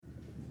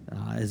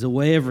as a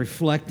way of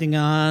reflecting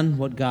on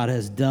what God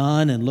has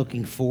done and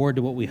looking forward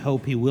to what we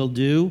hope He will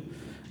do.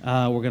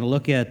 We're going to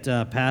look at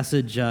a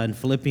passage in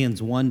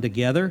Philippians 1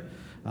 together.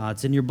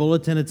 It's in your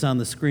bulletin. It's on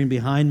the screen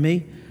behind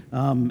me.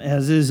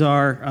 As is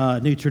our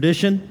new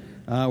tradition,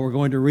 we're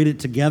going to read it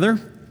together.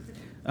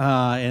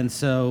 And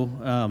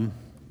so,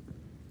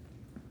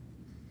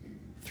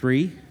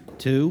 3,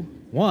 2,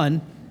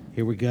 1,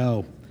 here we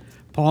go.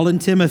 Paul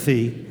and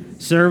Timothy,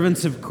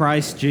 servants of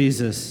Christ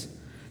Jesus,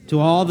 to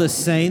all the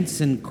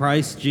saints in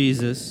Christ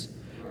Jesus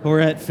who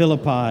are at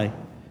Philippi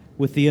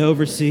with the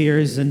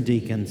overseers and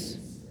deacons,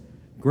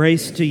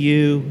 grace to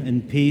you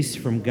and peace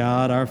from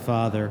God our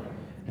Father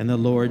and the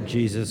Lord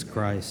Jesus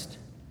Christ.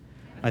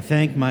 I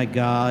thank my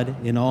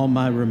God in all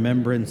my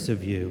remembrance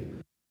of you,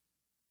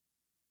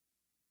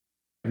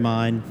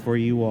 mine for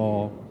you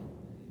all,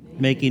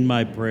 making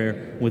my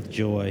prayer with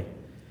joy,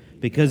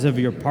 because of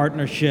your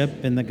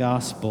partnership in the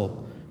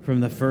gospel from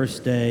the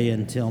first day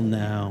until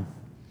now.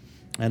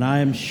 And I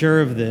am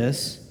sure of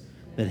this,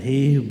 that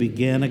he who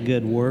began a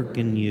good work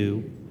in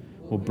you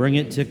will bring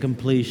it to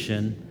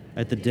completion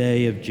at the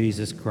day of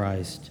Jesus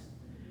Christ.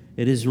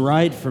 It is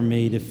right for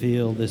me to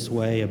feel this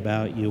way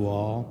about you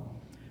all,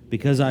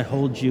 because I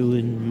hold you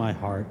in my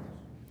heart.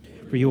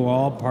 For you are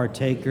all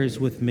partakers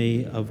with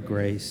me of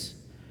grace,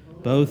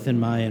 both in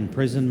my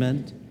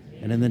imprisonment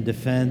and in the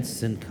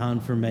defense and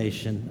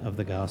confirmation of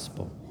the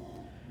gospel.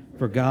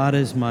 For God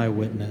is my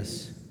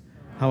witness,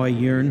 how I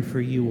yearn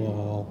for you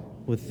all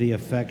with the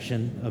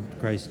affection of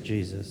Christ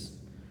Jesus.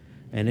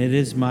 And it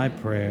is my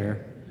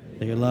prayer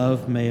that your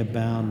love may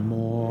abound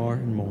more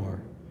and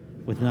more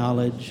with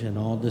knowledge and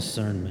all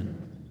discernment,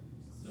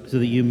 so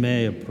that you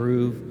may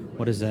approve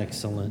what is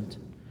excellent,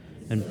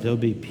 and so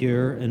be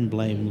pure and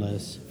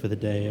blameless for the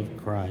day of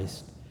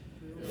Christ,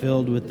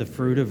 filled with the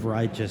fruit of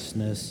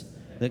righteousness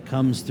that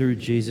comes through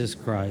Jesus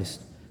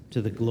Christ,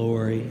 to the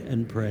glory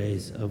and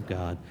praise of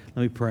God.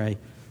 Let me pray.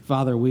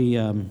 Father, we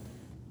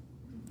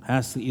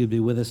ask that you'd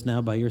be with us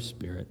now by your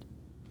Spirit,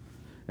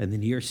 and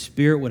that your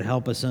Spirit would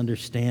help us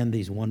understand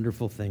these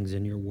wonderful things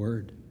in your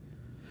word,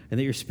 and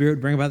that your Spirit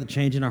would bring about the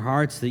change in our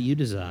hearts that you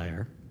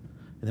desire,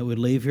 and that we'd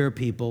leave here a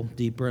people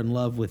deeper in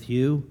love with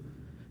you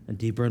and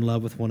deeper in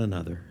love with one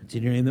another. It's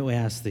in your name that we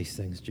ask these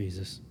things,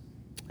 Jesus.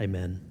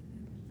 Amen.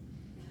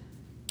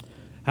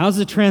 How's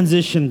the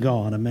transition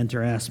gone? A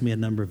mentor asked me a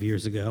number of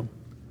years ago.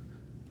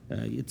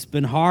 It's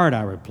been hard,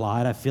 I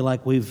replied. I feel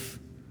like we've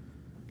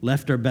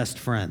left our best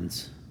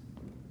friends.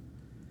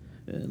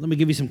 Let me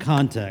give you some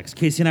context.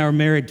 Casey and I were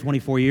married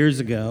 24 years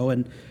ago,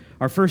 and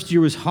our first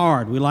year was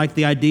hard. We liked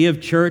the idea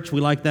of church.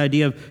 We liked the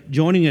idea of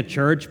joining a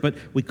church, but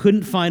we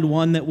couldn't find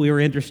one that we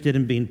were interested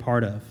in being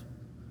part of.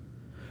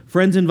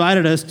 Friends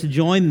invited us to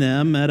join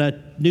them at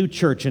a new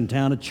church in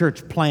town, a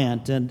church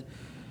plant, and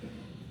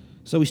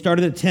so we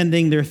started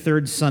attending their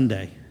third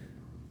Sunday.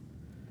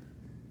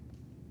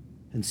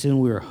 And soon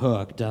we were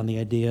hooked on the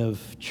idea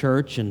of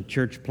church and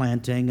church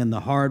planting and the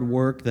hard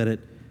work that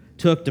it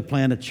took to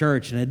plant a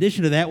church. In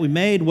addition to that, we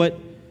made what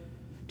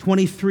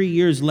 23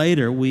 years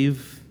later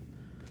we've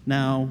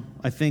now,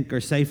 I think, are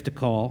safe to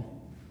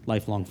call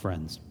lifelong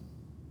friends.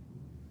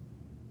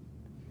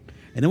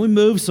 And then we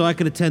moved so I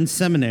could attend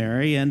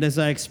seminary, and as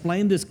I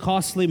explained this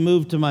costly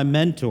move to my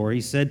mentor, he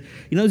said,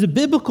 there's a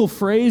biblical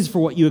phrase for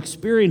what you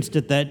experienced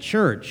at that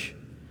church.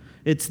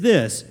 It's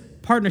this: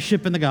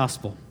 partnership in the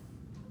gospel.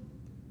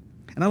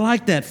 And I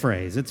like that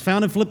phrase. It's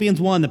found in Philippians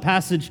 1, the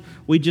passage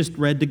we just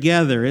read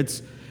together.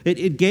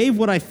 It gave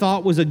what I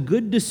thought was a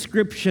good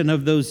description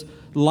of those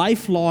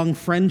lifelong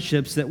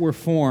friendships that were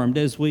formed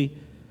as we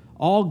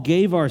all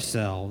gave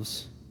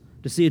ourselves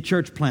to see a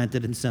church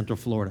planted in Central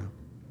Florida.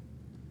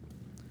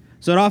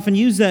 So I'd often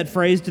use that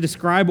phrase to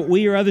describe what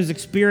we or others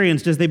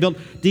experienced as they built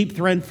deep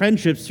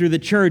friendships through the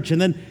church.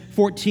 And then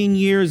 14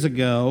 years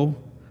ago,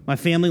 my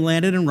family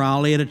landed in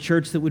Raleigh at a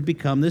church that would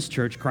become this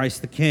church,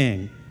 Christ the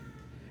King.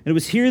 And it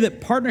was here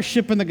that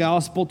partnership in the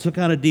gospel took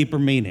on a deeper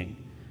meaning.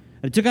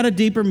 And it took on a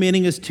deeper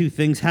meaning as two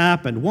things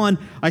happened. One,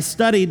 I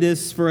studied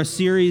this for a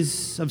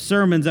series of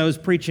sermons I was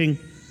preaching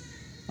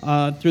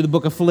through the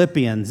book of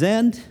Philippians.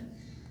 And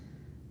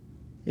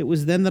it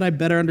was then that I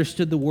better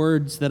understood the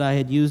words that I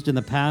had used in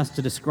the past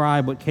to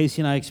describe what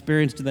Casey and I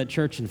experienced at that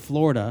church in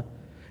Florida.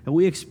 And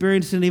we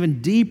experienced it in an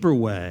even deeper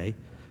way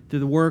through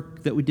the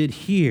work that we did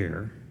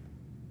here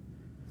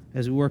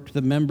as we worked with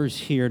the members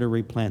here to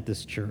replant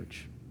this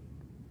church.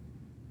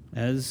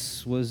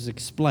 As was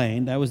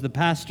explained, I was the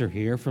pastor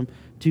here from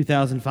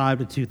 2005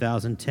 to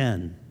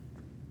 2010.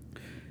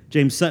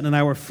 James Sutton and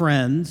I were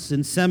friends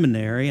in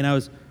seminary, and I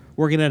was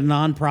working at a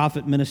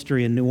nonprofit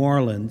ministry in New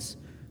Orleans,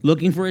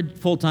 looking for a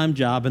full-time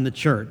job in the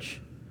church.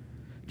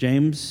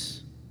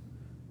 James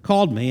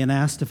called me and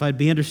asked if I'd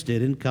be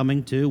interested in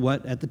coming to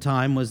what at the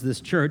time was this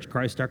church,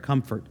 Christ Our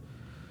Comfort.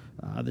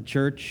 The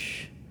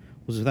church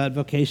was without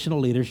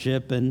vocational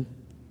leadership, and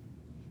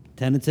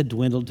attendance had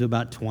dwindled to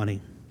about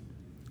 20.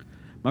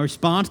 My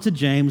response to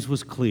James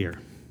was clear.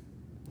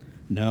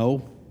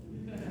 No,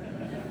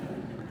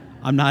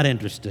 I'm not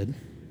interested.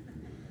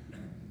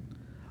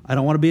 I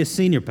don't want to be a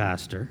senior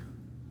pastor.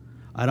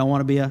 I don't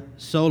want to be a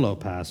solo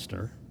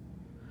pastor.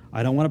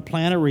 I don't want to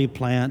plant a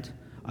replant.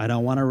 I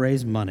don't want to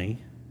raise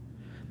money.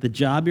 The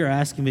job you're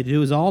asking me to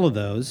do is all of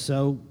those,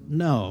 so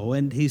no.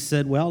 And he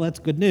said, well, that's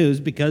good news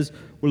because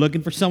we're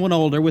looking for someone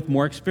older with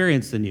more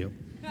experience than you.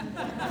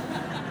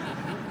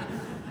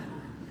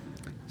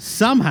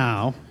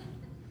 Somehow,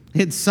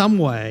 in some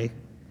way,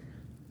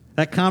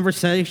 that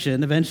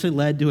conversation eventually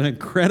led to an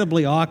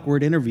incredibly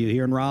awkward interview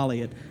here in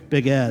Raleigh at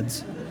Big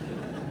Ed's,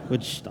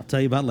 which I'll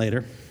tell you about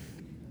later.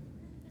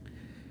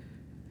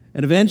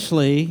 And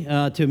eventually,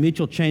 to a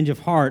mutual change of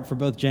heart for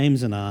both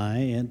James and I,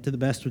 and to the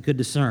best we could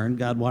discern,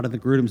 God wanted the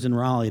Grudums in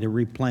Raleigh to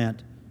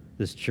replant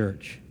this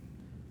church.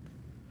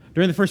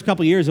 During the first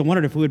couple of years, I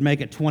wondered if we would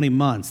make it 20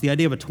 months. The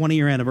idea of a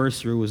 20-year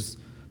anniversary was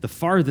the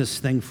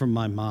farthest thing from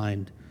my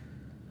mind.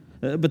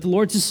 But the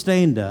Lord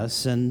sustained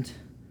us and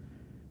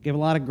gave a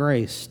lot of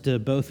grace to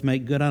both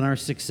make good on our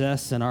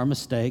success and our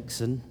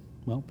mistakes, and,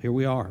 well, here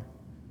we are.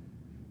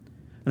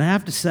 And I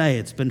have to say,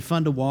 it's been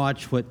fun to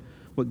watch what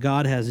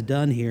God has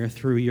done here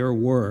through your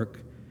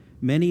work.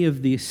 Many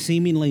of the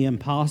seemingly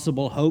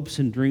impossible hopes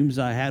and dreams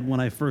I had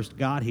when I first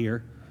got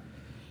here,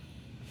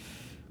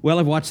 well,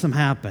 I've watched them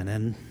happen,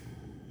 and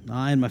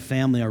I and my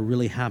family are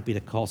really happy to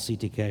call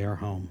CTK our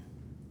home.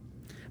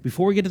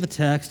 Before we get to the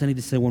text, I need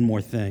to say one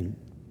more thing.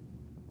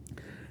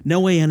 No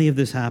way any of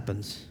this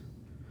happens.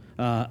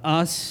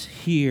 Us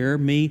here,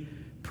 me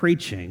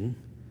preaching,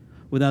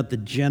 without the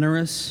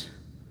generous,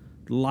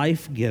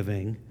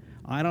 life-giving,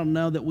 I don't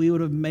know that we would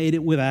have made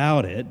it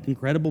without it,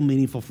 incredible,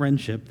 meaningful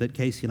friendship that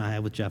Casey and I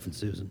have with Jeff and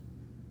Susan.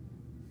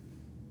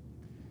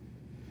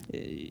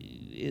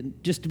 In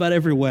just about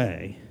every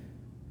way,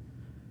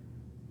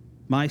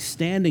 my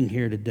standing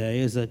here today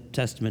is a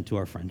testament to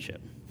our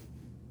friendship.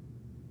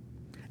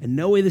 And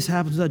no way this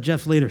happens without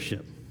Jeff's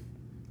leadership.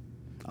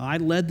 I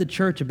led the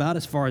church about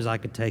as far as I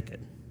could take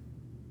it.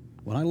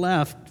 When I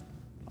left,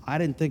 I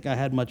didn't think I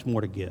had much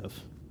more to give.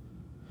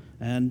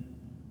 And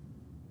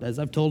as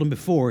I've told him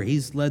before,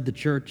 he's led the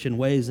church in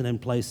ways and in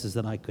places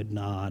that I could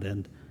not.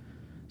 And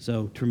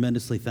so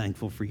tremendously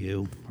thankful for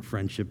you, our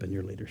friendship, and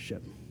your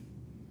leadership.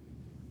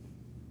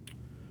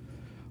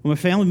 When my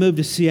family moved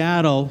to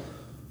Seattle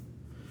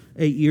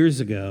 8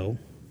 years ago,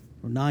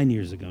 or 9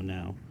 years ago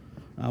now,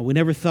 we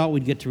never thought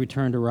we'd get to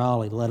return to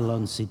Raleigh, let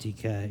alone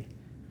CTK.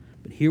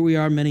 But here we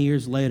are many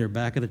years later,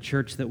 back at a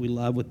church that we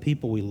love with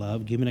people we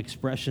love, giving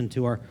expression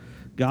to our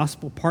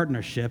gospel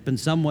partnership. In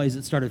some ways,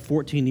 it started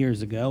 14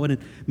 years ago, and in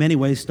many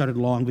ways started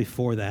long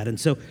before that. And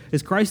so,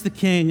 as Christ the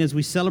King, as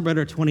we celebrate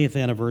our 20th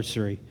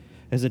anniversary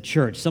as a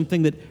church,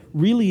 something that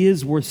really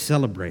is worth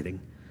celebrating,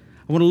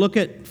 I want to look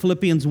at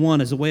Philippians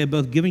 1 as a way of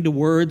both giving to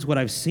words what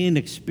I've seen and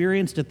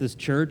experienced at this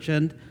church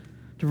and to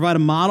provide a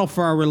model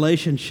for our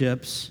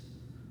relationships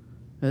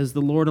as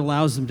the Lord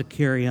allows them to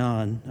carry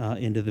on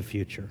into the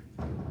future.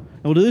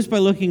 And we'll do this by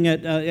looking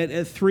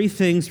at three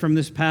things from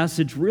this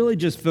passage, really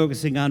just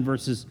focusing on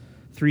verses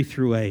 3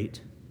 through 8.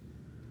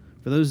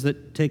 For those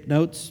that take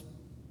notes,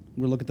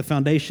 we'll look at the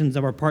foundations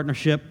of our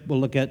partnership, we'll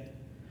look at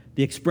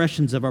the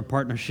expressions of our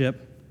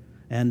partnership,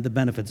 and the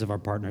benefits of our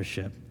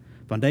partnership.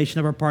 Foundation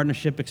of our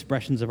partnership,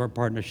 expressions of our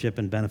partnership,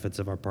 and benefits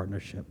of our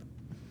partnership.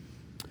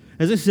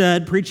 As I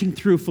said, preaching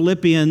through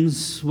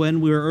Philippians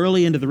when we were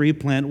early into the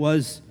replant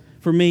was,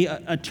 for me,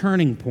 a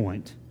turning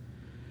point.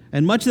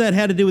 And much of that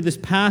had to do with this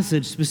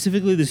passage,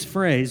 specifically this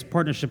phrase,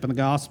 partnership in the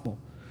gospel.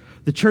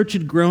 The church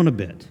had grown a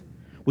bit.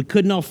 We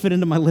couldn't all fit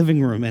into my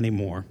living room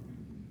anymore.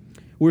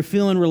 We were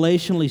feeling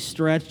relationally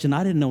stretched, and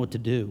I didn't know what to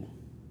do.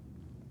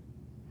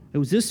 It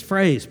was this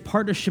phrase,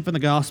 partnership in the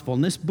gospel,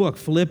 in this book,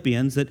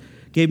 Philippians, that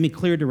gave me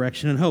clear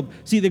direction and hope.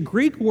 See, the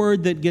Greek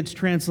word that gets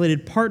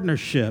translated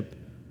partnership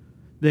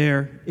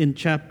there in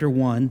chapter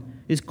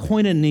 1 is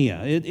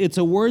koinonia. It's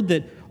a word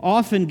that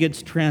often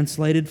gets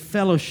translated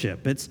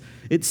fellowship. It's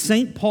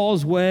St.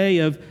 Paul's way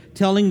of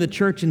telling the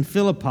church in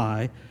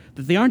Philippi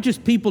that they aren't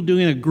just people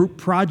doing a group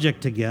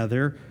project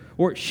together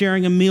or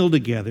sharing a meal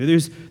together.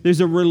 There's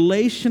a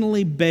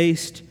relationally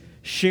based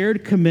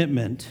shared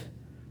commitment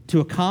to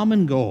a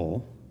common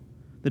goal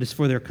that is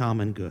for their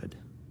common good.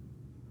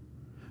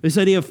 This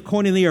idea of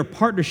koinonia or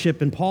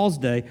partnership in Paul's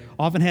day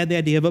often had the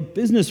idea of a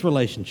business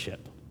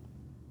relationship.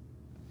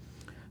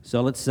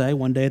 So let's say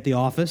one day at the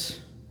office,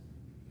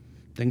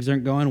 things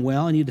aren't going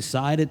well, and you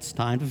decide it's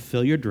time to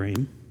fulfill your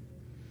dream,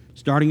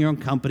 starting your own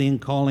company and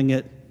calling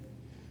it,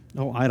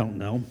 I don't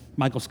know,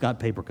 Michael Scott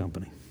Paper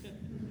Company.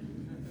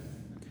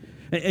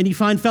 And you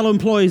find fellow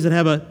employees that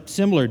have a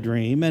similar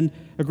dream and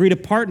agree to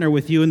partner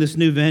with you in this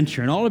new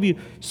venture. And all of you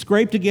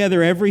scrape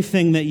together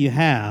everything that you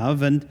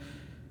have and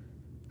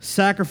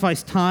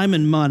sacrifice time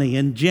and money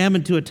and jam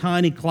into a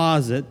tiny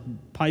closet,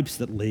 pipes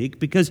that leak,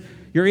 because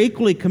you're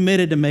equally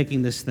committed to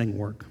making this thing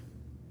work.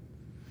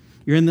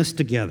 You're in this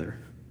together.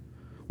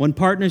 One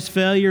partner's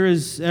failure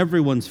is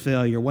everyone's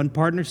failure. One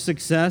partner's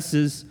success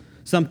is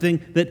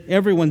something that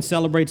everyone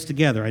celebrates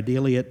together,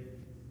 ideally at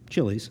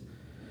Chili's.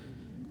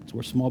 It's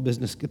where small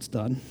business gets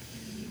done.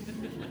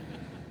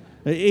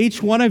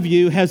 Each one of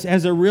you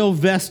has a real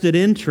vested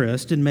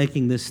interest in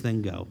making this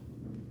thing go.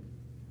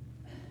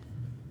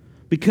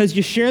 Because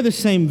you share the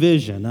same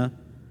vision, a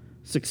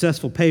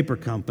successful paper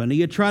company,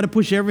 you try to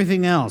push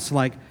everything else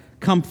like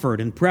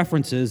comfort and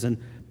preferences and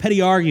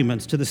petty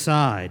arguments to the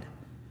side.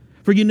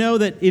 For you know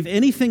that if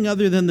anything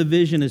other than the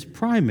vision is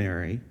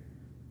primary,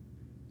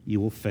 you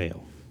will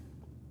fail.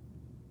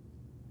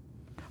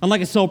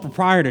 Unlike a sole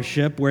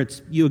proprietorship where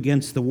it's you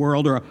against the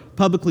world, or a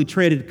publicly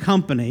traded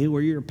company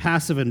where you're a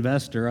passive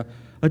investor,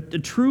 a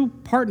true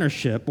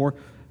partnership or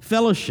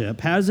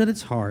fellowship has at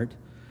its heart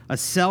a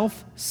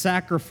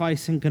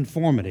self-sacrificing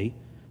conformity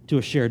to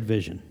a shared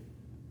vision.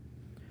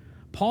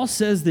 Paul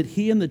says that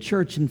he and the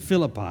church in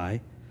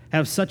Philippi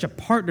have such a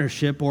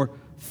partnership or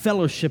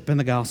fellowship in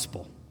the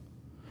gospel.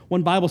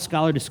 One Bible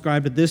scholar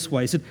described it this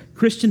way. He said,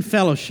 Christian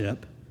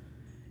fellowship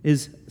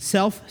is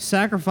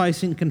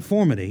self-sacrificing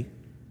conformity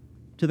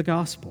to the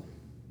gospel.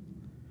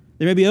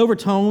 There may be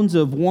overtones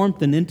of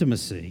warmth and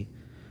intimacy,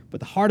 but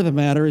the heart of the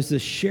matter is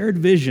this shared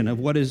vision of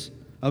what is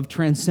of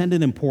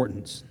transcendent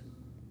importance,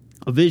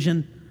 a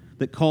vision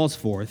that calls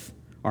forth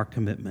our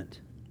commitment.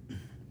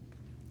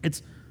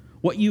 It's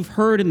what you've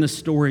heard in the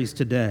stories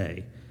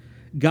today.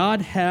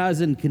 God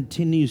has and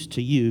continues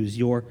to use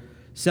your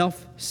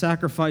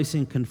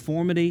self-sacrificing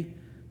conformity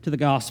to the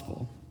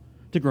gospel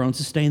to grow and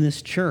sustain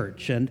this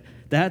church, and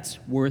that's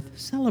worth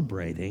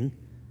celebrating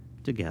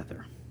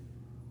together.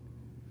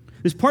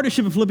 This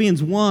partnership of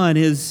Philippians 1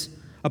 is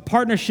a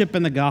partnership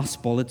in the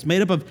gospel. It's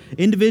made up of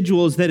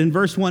individuals that in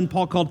verse 1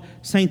 Paul called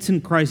saints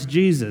in Christ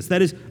Jesus.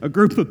 That is a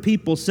group of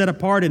people set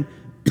apart and,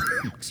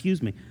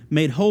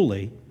 made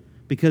holy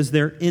because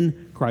they're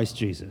in Christ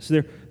Jesus.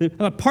 They're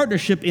a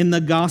partnership in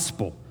the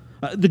gospel.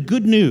 The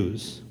good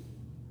news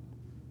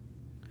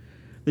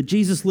that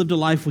Jesus lived a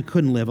life we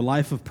couldn't live, a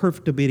life of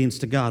perfect obedience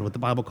to God, what the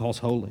Bible calls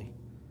holy.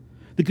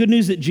 The good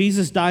news that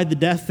Jesus died the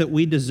death that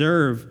we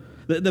deserve,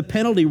 the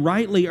penalty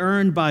rightly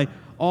earned by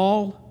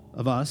all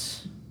of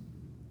us,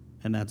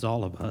 and that's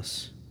all of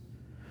us,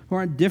 who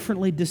are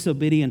indifferently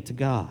disobedient to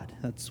God.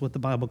 That's what the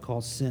Bible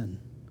calls sin.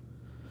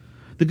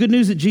 The good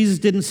news that Jesus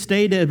didn't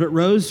stay dead but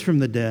rose from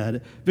the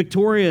dead,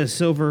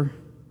 victorious over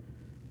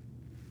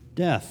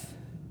death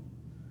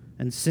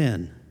and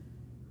sin,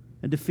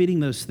 and defeating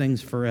those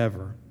things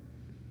forever.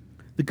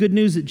 The good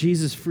news that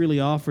Jesus freely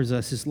offers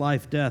us is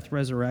life, death,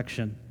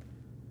 resurrection.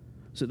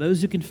 So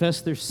those who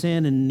confess their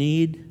sin and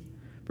need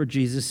for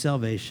Jesus'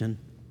 salvation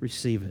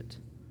receive it.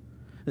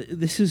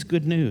 This is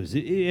good news.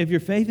 If your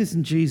faith is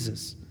in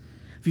Jesus,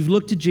 if you've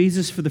looked to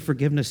Jesus for the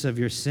forgiveness of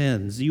your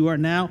sins, you are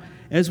now,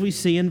 as we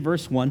see in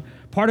verse 1,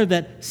 part of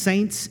that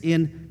saints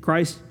in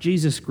Christ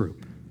Jesus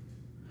group.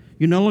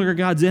 You're no longer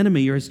God's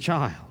enemy, you're his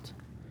child.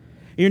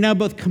 You're now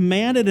both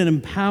commanded and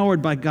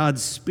empowered by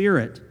God's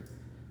Spirit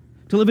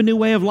to live a new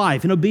way of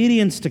life in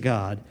obedience to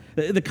God,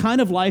 the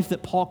kind of life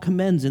that Paul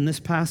commends in this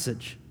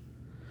passage.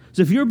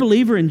 So if you're a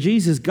believer in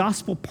Jesus,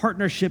 gospel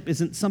partnership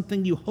isn't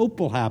something you hope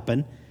will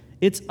happen.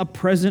 It's a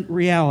present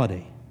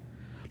reality.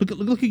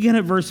 Look again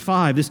at verse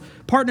 5. This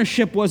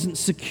partnership wasn't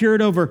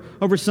secured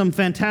over some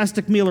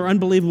fantastic meal or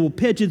unbelievable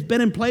pitch. It's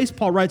been in place,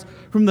 Paul writes,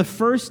 from the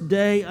first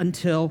day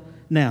until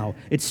now.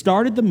 It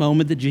started the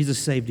moment that Jesus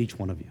saved each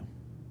one of you.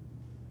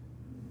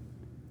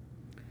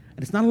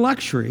 And it's not a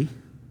luxury.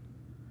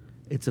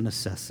 It's a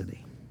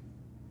necessity.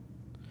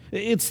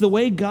 It's the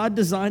way God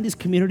designed his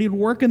community to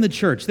work in the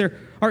church. There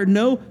are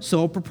no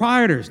sole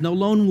proprietors, no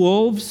lone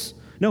wolves,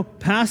 no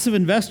passive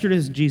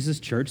investors in Jesus'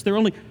 church. They're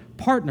only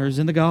partners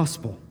in the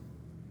gospel.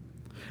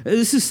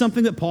 This is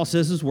something that Paul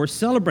says is worth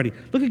celebrating.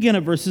 Look again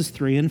at verses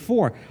 3 and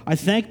 4. I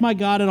thank my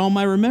God in all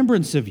my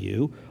remembrance of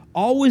you,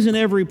 always in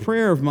every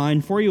prayer of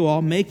mine for you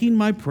all, making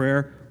my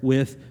prayer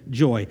with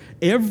joy.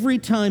 Every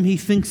time he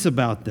thinks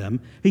about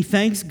them, he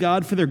thanks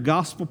God for their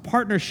gospel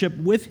partnership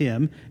with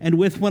him and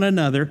with one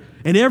another,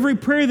 and every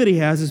prayer that he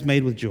has is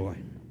made with joy.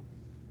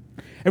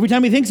 Every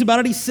time he thinks about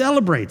it, he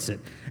celebrates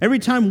it. Every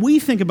time we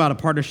think about a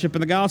partnership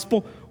in the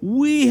gospel,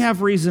 we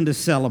have reason to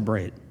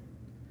celebrate.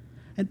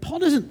 And Paul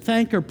doesn't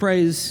thank or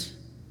praise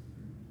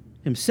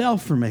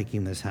himself for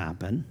making this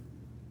happen.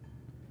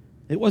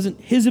 It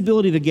wasn't his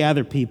ability to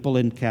gather people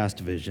and cast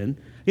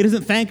vision. He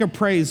doesn't thank or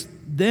praise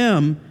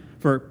them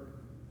for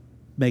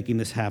making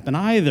this happen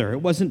either.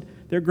 It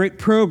wasn't their great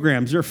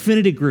programs or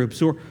affinity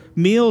groups or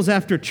meals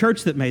after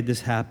church that made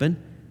this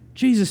happen.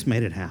 Jesus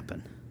made it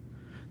happen.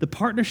 The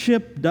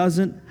partnership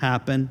doesn't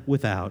happen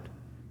without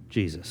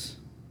Jesus.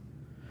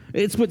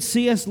 It's what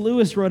C.S.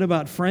 Lewis wrote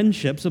about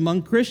friendships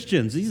among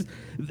Christians.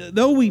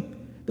 Though we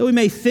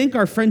may think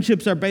our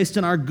friendships are based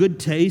on our good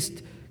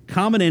taste,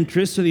 common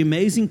interests, or the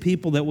amazing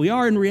people that we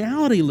are, in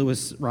reality,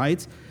 Lewis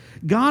writes,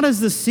 God is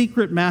the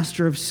secret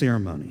master of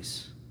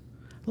ceremonies.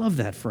 Love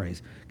that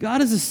phrase.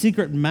 God is a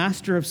secret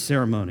master of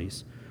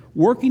ceremonies,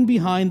 working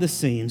behind the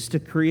scenes to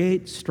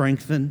create,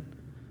 strengthen,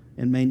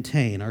 and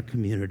maintain our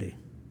community.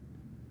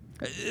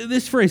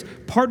 This phrase,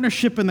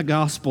 partnership in the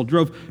gospel,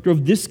 drove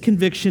this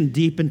conviction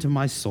deep into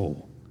my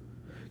soul.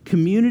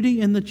 Community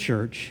in the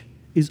church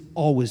is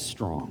always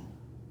strong.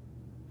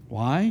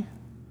 Why?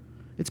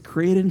 It's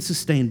created and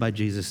sustained by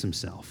Jesus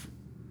himself.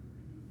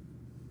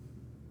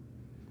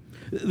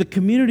 The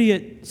community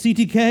at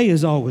CTK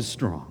is always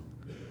strong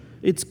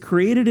It's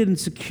created and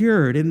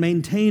secured and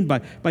maintained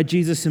by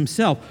Jesus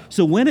himself.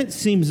 So when it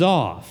seems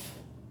off,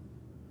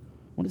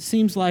 when it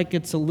seems like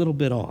it's a little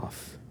bit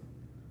off,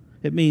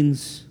 it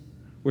means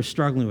we're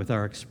struggling with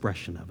our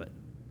expression of it.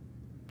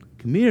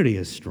 Community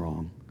is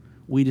strong.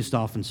 We just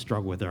often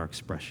struggle with our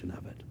expression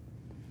of it.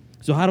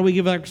 So how do we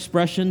give our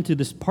expression to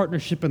this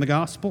partnership in the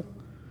gospel?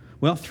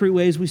 Well, three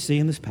ways we see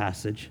in this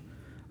passage: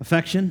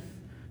 affection,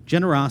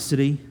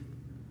 generosity,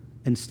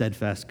 and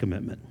steadfast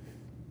commitment.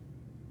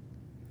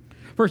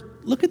 First,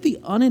 look at the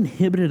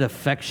uninhibited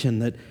affection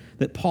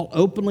that Paul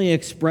openly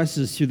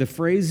expresses through the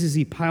phrases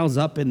he piles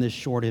up in this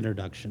short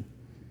introduction.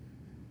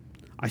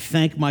 I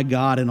thank my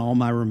God in all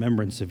my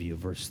remembrance of you,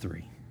 verse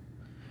 3.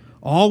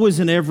 Always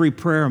in every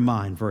prayer of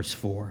mine, verse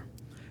 4.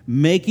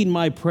 Making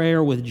my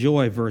prayer with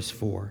joy, verse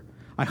 4.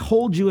 I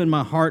hold you in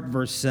my heart,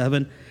 verse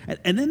 7.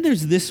 And then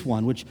there's this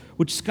one, which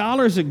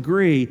scholars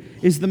agree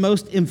is the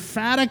most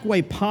emphatic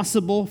way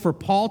possible for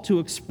Paul to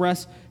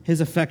express his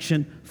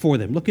affection for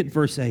them. Look at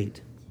verse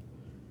 8.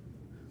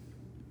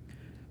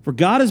 For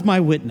God is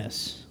my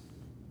witness,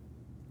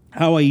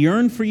 how I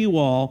yearn for you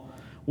all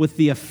with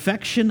the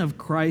affection of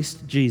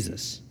Christ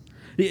Jesus.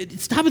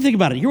 Stop and think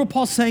about it. You hear what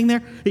Paul's saying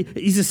there?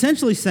 He's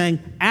essentially saying,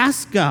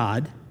 ask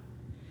God.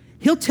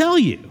 He'll tell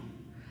you,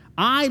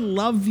 I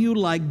love you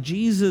like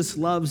Jesus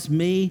loves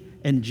me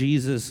and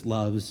Jesus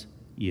loves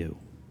you.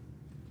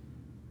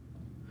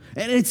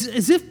 And it's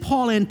as if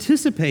Paul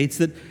anticipates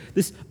that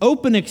this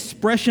open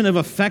expression of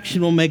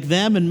affection will make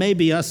them and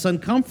maybe us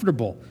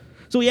uncomfortable.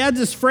 So he adds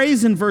this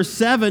phrase in verse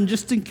 7,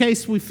 just in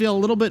case we feel a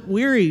little bit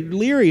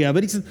leery of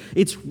it. He says,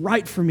 it's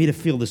right for me to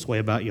feel this way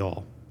about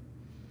y'all.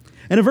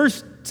 And in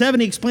verse 7,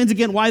 he explains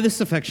again why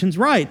this affection's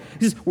right.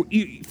 He says,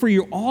 for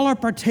you all are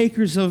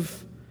partakers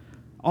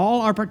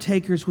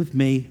with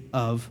me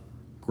of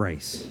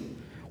grace.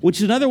 Which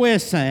is another way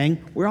of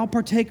saying we're all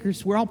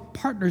partakers, we're all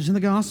partners in the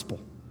gospel.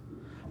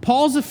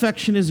 Paul's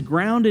affection is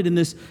grounded in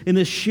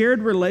this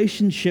shared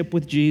relationship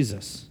with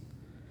Jesus.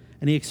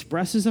 And he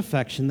expresses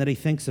affection that he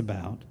thinks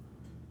about.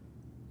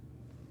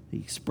 He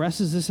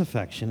expresses this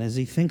affection as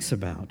he thinks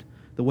about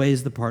the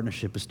ways the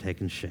partnership has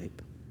taken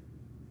shape.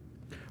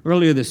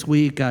 Earlier this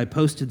week, I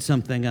posted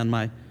something on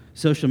my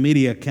social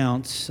media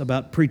accounts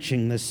about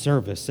preaching this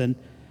service. And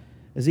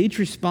as each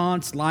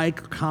response,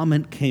 like,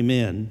 comment came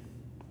in,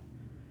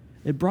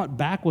 it brought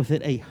back with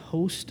it a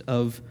host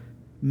of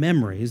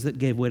memories that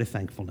gave way to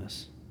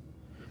thankfulness.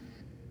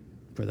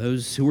 For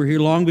those who were here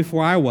long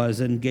before I was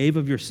and gave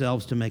of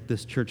yourselves to make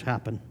this church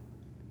happen.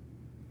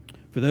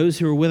 For those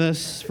who were with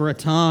us for a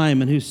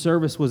time and whose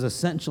service was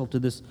essential to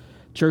this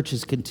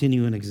church's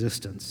continuing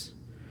existence.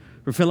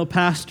 For fellow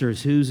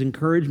pastors whose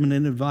encouragement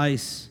and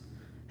advice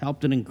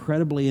helped an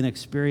incredibly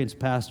inexperienced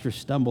pastor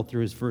stumble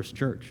through his first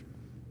church.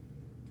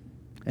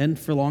 And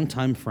for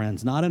longtime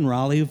friends, not in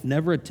Raleigh, who've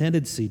never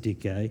attended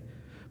CTK,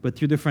 but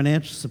through the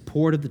financial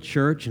support of the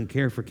church and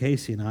care for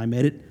Casey and I,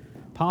 made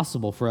it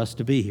possible for us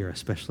to be here,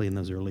 especially in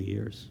those early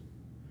years.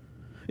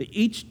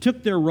 Each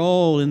took their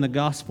role in the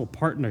gospel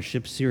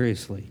partnership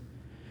seriously.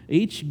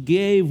 Each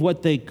gave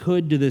what they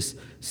could to this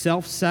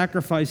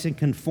self-sacrificing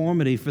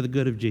conformity for the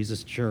good of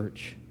Jesus'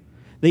 church.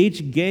 They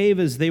each gave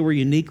as they were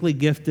uniquely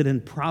gifted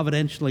and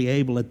providentially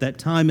able at that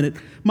time, and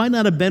it might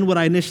not have been what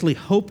I initially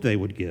hoped they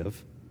would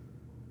give,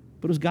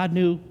 but as God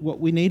knew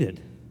what we needed.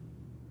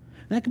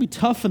 And that can be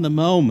tough in the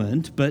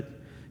moment, but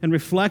in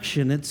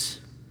reflection, it's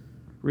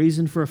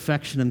reason for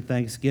affection and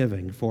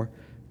thanksgiving, for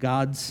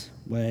God's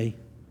way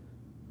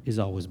is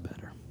always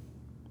better.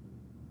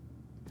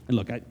 And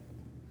look,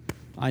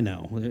 I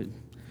know. There's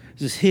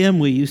this hymn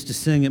we used to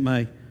sing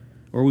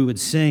we would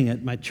sing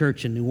at my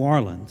church in New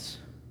Orleans.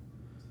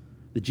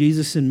 The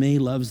Jesus in me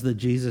loves the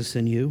Jesus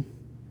in you.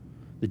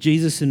 The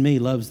Jesus in me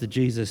loves the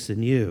Jesus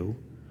in you.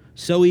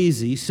 So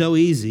easy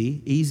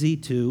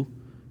to,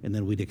 and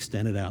then we'd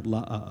extend it out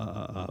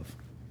of.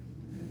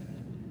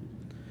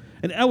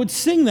 And I would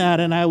sing that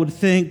and I would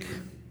think,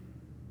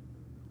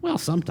 well,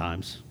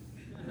 sometimes.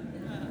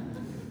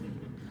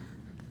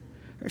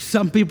 There's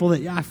some people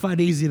that I find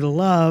easy to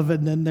love,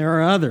 and then there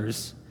are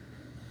others.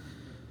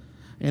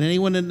 And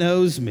anyone that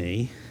knows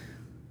me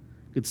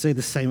could say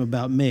the same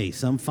about me.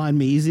 Some find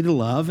me easy to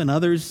love, and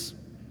others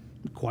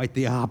quite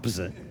the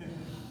opposite.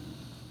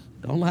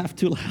 Don't laugh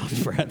too loud,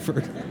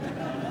 Bradford.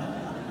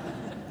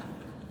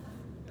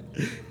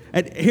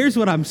 And here's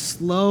what I'm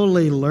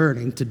slowly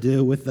learning to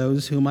do with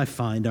those whom I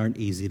find aren't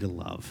easy to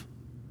love.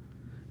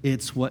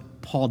 It's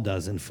what Paul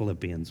does in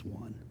Philippians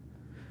 1.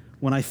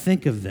 When I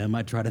think of them,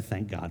 I try to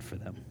thank God for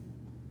them.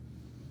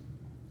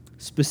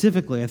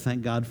 Specifically, I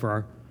thank God for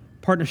our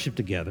partnership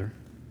together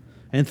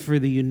and for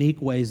the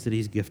unique ways that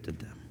he's gifted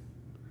them.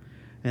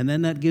 And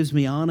then that gives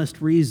me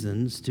honest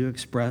reasons to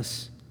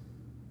express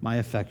my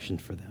affection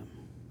for them.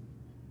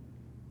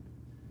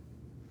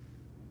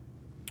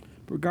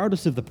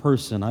 Regardless of the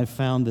person, I've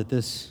found that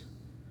this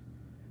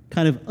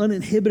kind of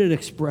uninhibited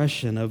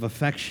expression of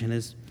affection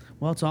is,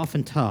 well, it's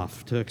often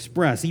tough to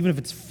express, even if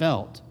it's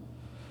felt.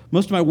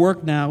 Most of my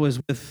work now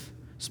is with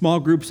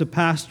small groups of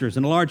pastors,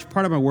 and a large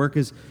part of my work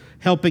is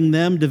helping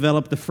them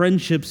develop the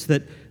friendships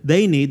that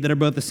they need that are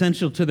both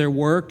essential to their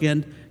work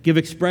and give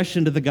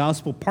expression to the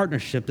gospel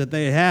partnership that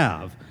they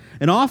have.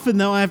 And often,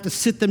 though, I have to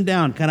sit them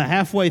down kind of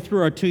halfway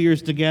through our 2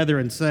 years together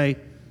and say,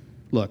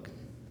 look,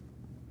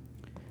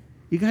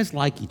 you guys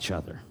like each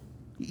other.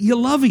 You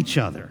love each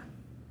other.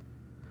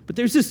 But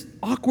there's this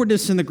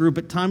awkwardness in the group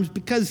at times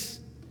because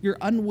you're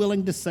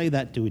unwilling to say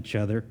that to each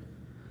other.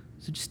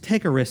 So just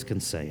take a risk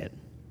and say it.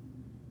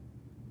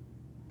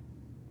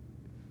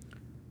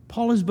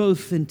 Paul is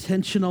both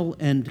intentional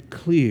and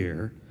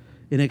clear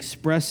in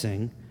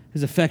expressing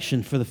his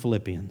affection for the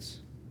Philippians.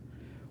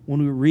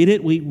 When we read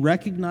it, we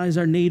recognize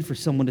our need for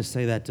someone to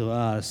say that to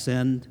us,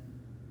 and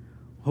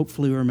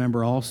hopefully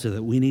remember also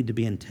that we need to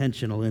be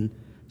intentional in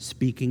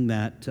speaking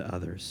that to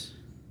others.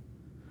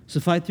 So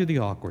fight through the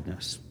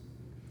awkwardness.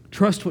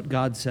 Trust what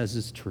God says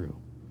is true.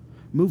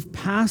 Move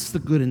past the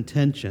good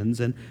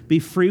intentions and be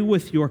free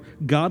with your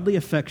godly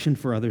affection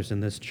for others in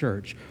this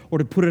church. Or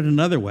to put it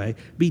another way,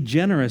 be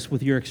generous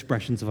with your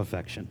expressions of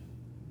affection.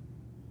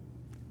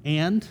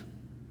 And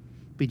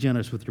be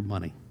generous with your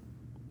money.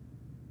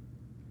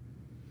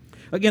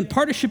 Again,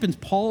 partnership in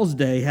Paul's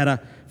day had a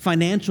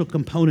financial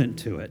component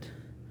to it.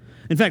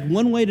 In fact,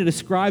 one way to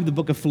describe the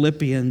book of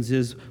Philippians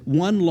is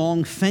one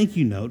long thank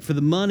you note for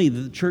the money that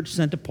the church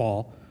sent to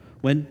Paul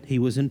when he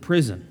was in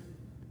prison.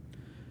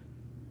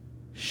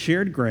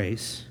 Shared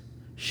grace,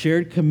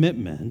 shared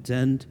commitment,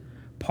 and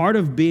part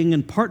of being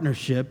in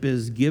partnership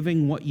is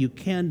giving what you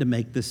can to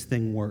make this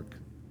thing work.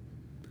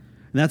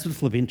 And that's what the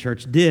Philippian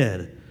church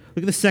did.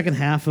 Look at the second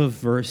half of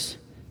verse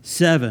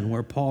 7,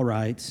 where Paul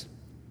writes,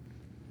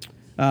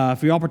 For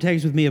you all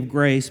partakers with me of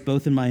grace,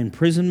 both in my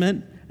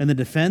imprisonment and the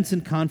defense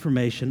and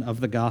confirmation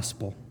of the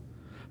gospel.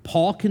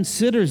 Paul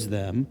considers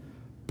them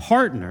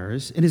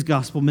partners in his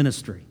gospel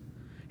ministry.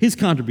 His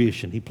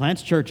contribution, he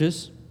plants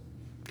churches,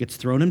 gets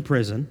thrown in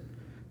prison,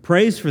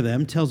 prays for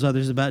them, tells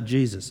others about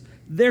Jesus.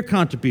 Their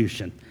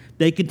contribution,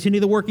 they continue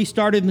the work he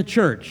started in the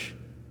church.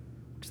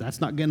 So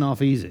that's not getting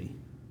off easy.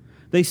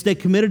 They stay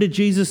committed to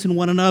Jesus and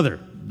one another.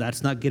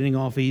 That's not getting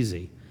off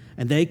easy.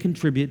 And they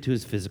contribute to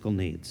his physical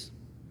needs.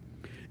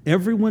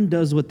 Everyone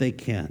does what they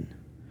can.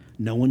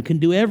 No one can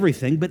do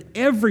everything, but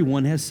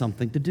everyone has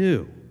something to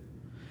do.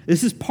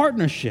 This is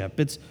partnership.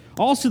 It's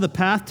also the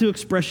path to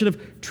expression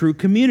of true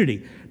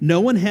community.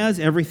 No one has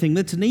everything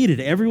that's needed.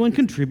 Everyone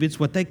contributes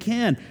what they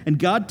can. And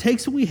God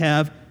takes what we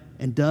have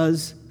and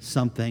does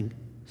something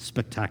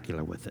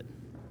spectacular with it.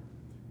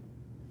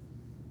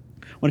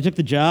 When I took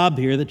the job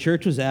here, the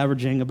church was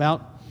averaging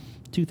about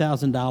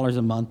 $2,000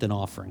 a month in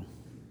offering.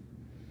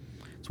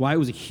 That's why it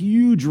was a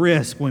huge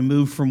risk when we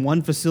moved from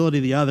one facility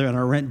to the other and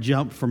our rent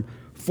jumped from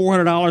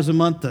 $400 a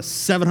month to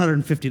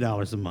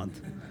 $750 a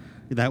month.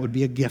 That would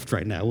be a gift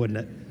right now, wouldn't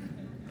it?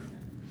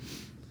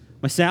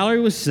 My salary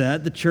was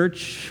set. The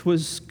church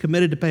was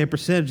committed to pay a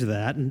percentage of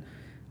that, and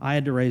I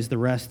had to raise the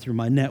rest through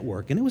my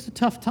network. And it was a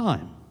tough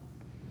time.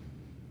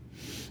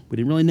 We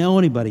didn't really know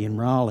anybody in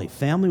Raleigh.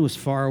 Family was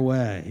far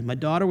away. My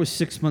daughter was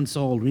 6 months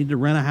old. We needed to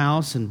rent a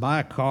house and buy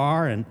a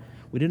car, and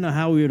we didn't know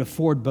how we would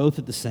afford both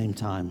at the same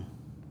time.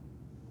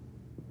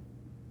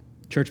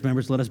 Church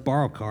members let us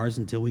borrow cars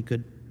until we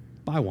could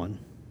buy one.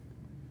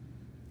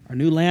 Our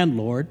new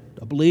landlord,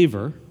 a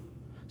believer,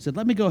 said,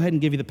 let me go ahead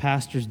and give you the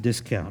pastor's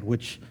discount,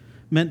 which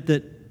meant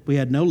that we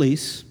had no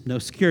lease, no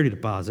security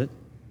deposit,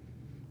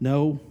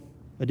 no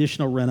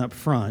additional rent up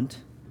front.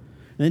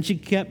 And then she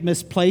kept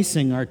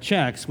misplacing our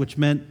checks, which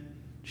meant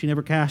she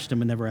never cashed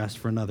them and never asked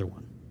for another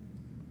one.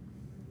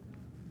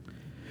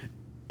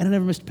 And I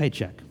never missed a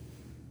paycheck.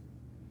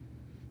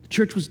 The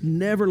church was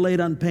never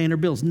late on paying her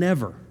bills,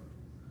 never.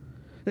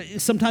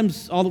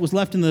 Sometimes all that was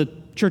left in the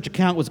church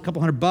account was a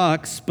couple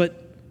 $100,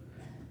 but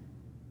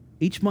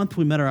each month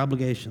we met our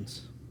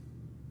obligations.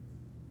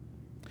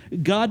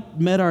 God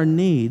met our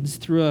needs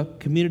through a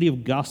community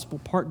of gospel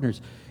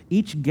partners.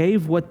 Each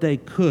gave what they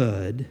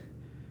could.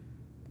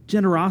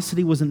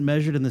 Generosity wasn't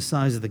measured in the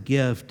size of the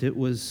gift. It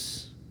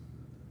was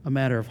a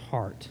matter of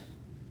heart.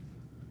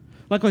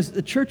 Likewise,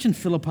 the church in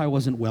Philippi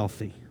wasn't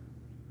wealthy,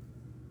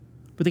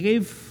 but they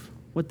gave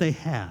what they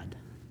had.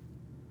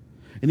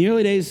 In the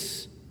early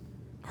days,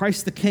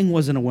 Christ the King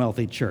wasn't a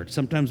wealthy church.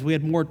 Sometimes we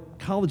had more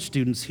college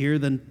students here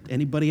than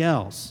anybody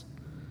else.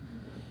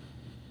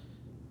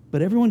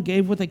 But everyone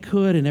gave what they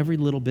could, and every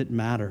little bit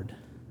mattered.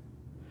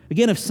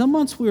 Again, if some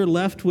months we were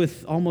left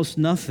with almost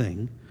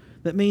nothing,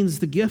 that means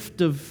the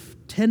gift of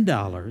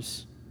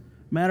 $10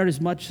 mattered as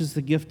much as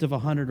the gift of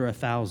 100 or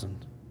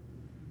 1,000.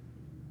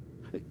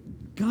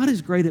 God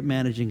is great at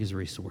managing his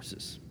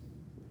resources.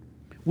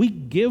 We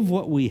give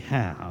what we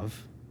have.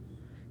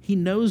 He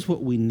knows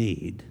what we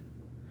need.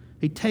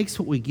 He takes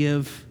what we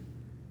give,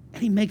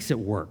 and he makes it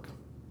work.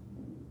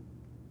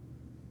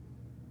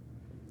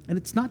 And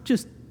it's not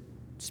just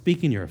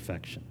speaking your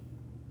affection.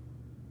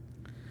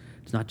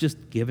 It's not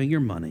just giving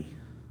your money.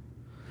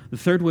 The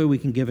third way we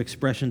can give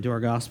expression to our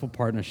gospel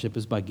partnership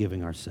is by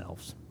giving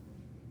ourselves.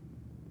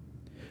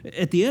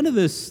 At the end of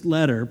this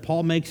letter,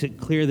 Paul makes it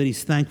clear that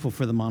he's thankful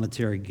for the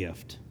monetary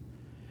gift.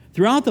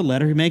 Throughout the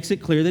letter, he makes it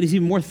clear that he's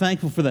even more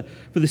thankful for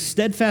the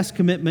steadfast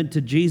commitment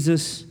to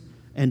Jesus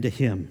and to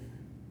him.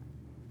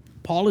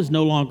 Paul is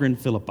no longer in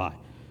Philippi.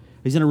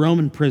 He's in a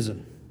Roman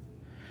prison.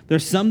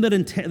 There's some that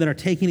are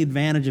taking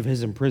advantage of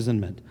his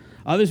imprisonment.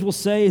 Others will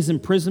say his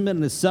imprisonment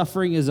and his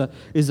suffering is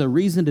a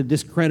reason to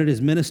discredit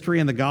his ministry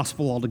and the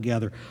gospel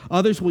altogether.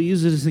 Others will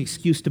use it as an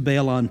excuse to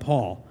bail on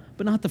Paul,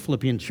 but not the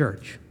Philippian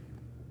church.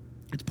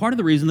 It's part of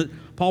the reason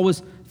that Paul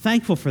was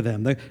thankful for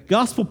them. The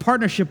gospel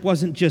partnership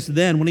wasn't just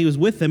then when he was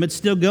with them, it's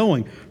still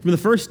going from the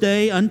first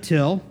day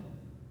until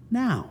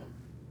now.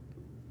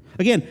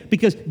 Again,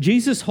 because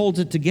Jesus holds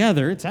it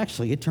together, it's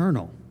actually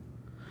eternal.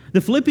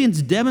 The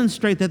Philippians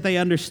demonstrate that they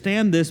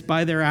understand this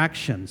by their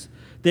actions.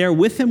 They are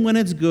with him when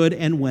it's good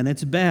and when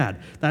it's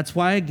bad. That's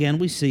why, again,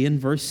 we see in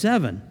verse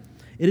 7,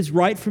 it is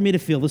right for me to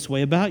feel this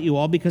way about you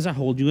all because I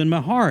hold you in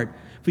my heart.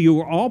 For you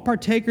were all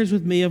partakers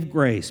with me of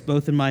grace,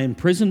 both in my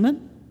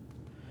imprisonment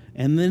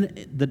and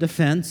then the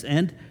defense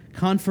and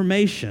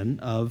confirmation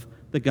of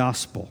the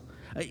gospel.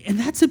 And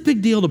that's a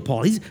big deal to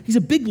Paul. He's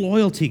a big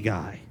loyalty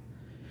guy.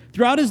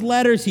 Throughout his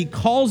letters, he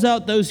calls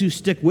out those who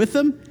stick with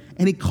him,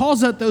 and he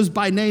calls out those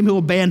by name who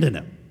abandon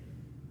him.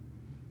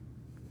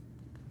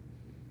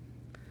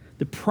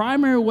 The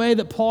primary way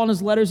that Paul in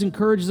his letters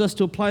encourages us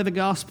to apply the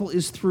gospel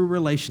is through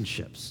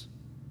relationships.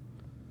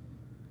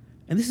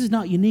 And this is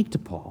not unique to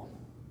Paul.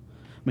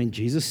 I mean,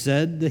 Jesus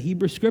said the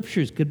Hebrew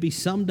Scriptures could be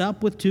summed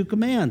up with two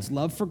commands,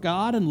 love for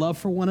God and love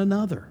for one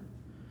another.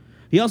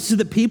 He also said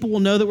that people will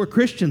know that we're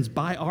Christians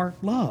by our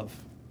love.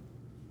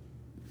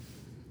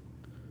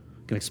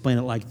 I can explain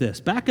it like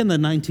this. Back in the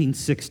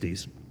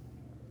 1960s,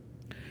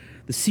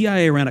 the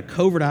CIA ran a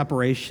covert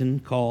operation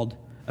called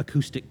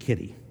Acoustic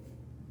Kitty.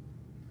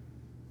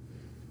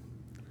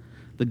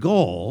 The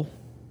goal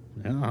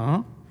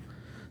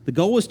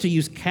was to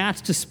use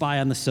cats to spy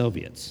on the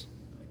Soviets.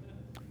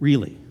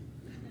 Really.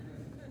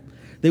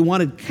 They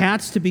wanted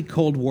cats to be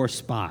Cold War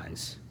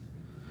spies.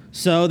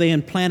 So they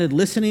implanted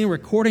listening and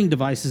recording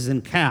devices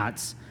in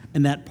cats,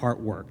 and that part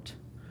worked.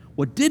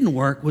 What didn't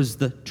work was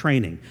the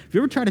training. If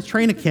you ever try to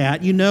train a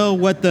cat, you know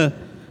what the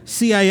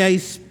CIA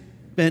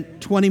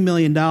spent $20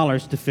 million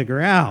to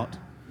figure out.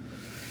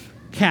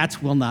 Cats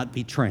will not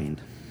be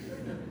trained.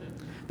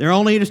 They're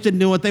only interested in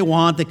doing what they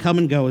want. They come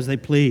and go as they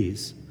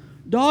please.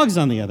 Dogs,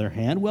 on the other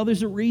hand, well,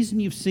 there's a reason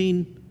you've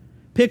seen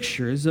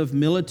pictures of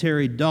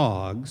military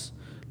dogs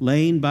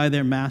laying by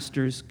their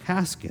master's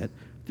casket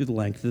through the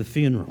length of the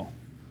funeral.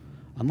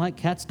 Unlike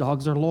cats,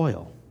 dogs are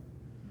loyal.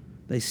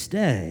 They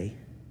stay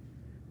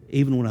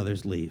even when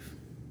others leave.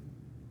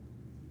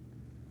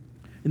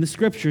 In the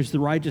Scriptures, the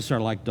righteous are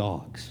like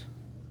dogs.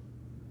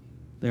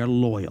 They are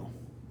loyal.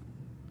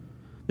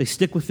 They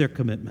stick with their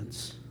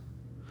commitments.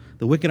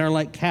 The wicked are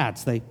like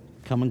cats. They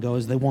come and go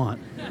as they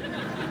want.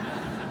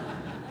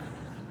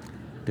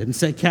 Didn't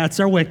say cats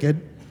are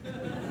wicked,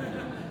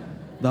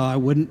 though I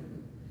wouldn't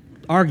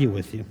argue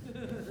with you.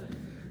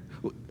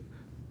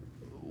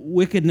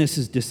 Wickedness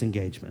is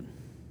disengagement,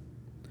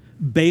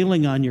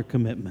 bailing on your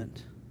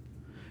commitment.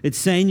 It's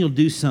saying you'll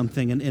do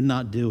something and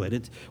not do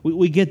it.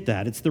 We get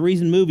that. It's the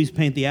reason movies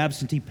paint the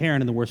absentee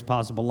parent in the worst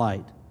possible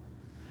light.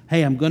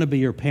 Hey, I'm going to be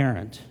your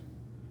parent,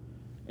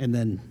 and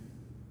then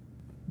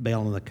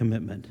bail on the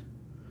commitment.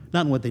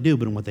 Not in what they do,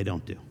 but in what they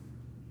don't do.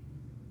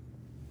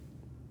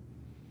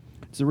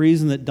 It's the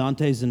reason that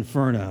Dante's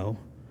Inferno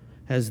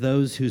has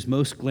those whose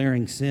most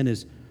glaring sin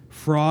is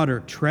fraud or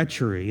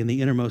treachery in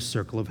the innermost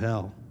circle of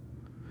hell.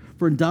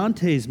 For in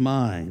Dante's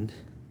mind,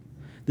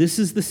 this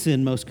is the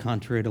sin most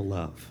contrary to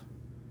love.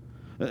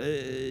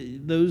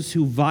 Those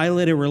who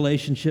violate a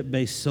relationship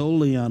based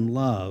solely on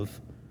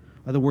love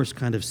are the worst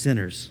kind of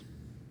sinners.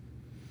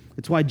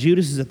 It's why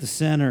Judas is at the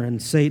center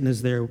and Satan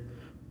is there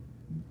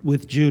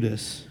with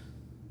Judas.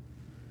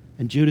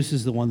 And Judas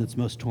is the one that's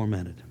most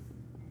tormented.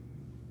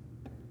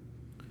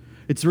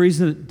 It's the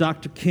reason that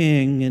Dr.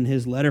 King, in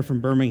his letter from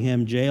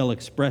Birmingham jail,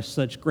 expressed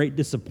such great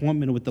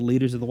disappointment with the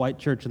leaders of the white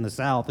church in the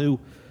South, who,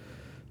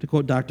 to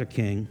quote Dr.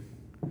 King,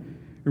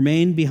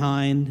 remained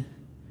behind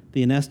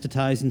the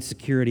anesthetizing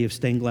security of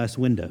stained glass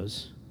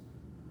windows,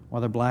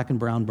 while their black and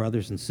brown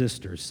brothers and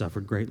sisters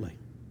suffered greatly.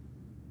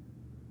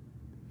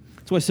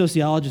 That's why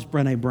sociologist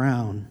Brené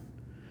Brown,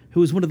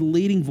 who is one of the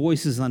leading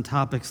voices on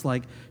topics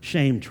like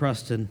shame,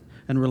 trust, and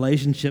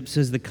relationships,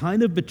 says the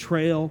kind of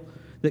betrayal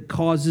that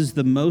causes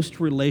the most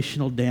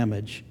relational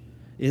damage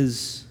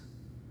is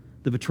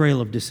the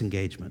betrayal of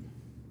disengagement,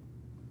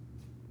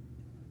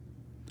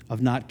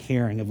 of not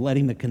caring, of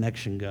letting the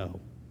connection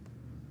go,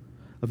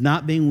 of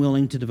not being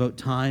willing to devote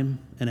time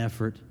and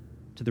effort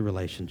to the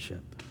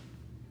relationship.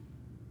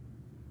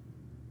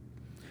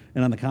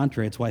 And on the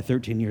contrary, it's why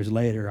 13 years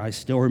later, I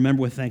still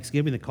remember with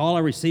Thanksgiving the call I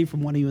received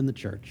from one of you in the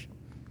church.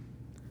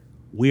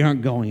 We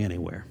aren't going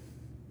anywhere.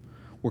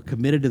 We're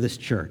committed to this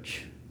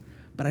church.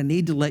 But I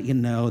need to let you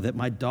know that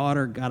my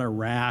daughter got a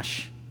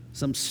rash,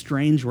 some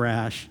strange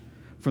rash,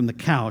 from the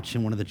couch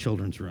in one of the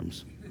children's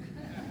rooms.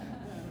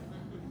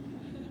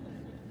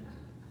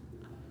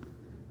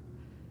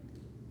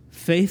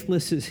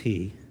 Faithless is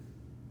he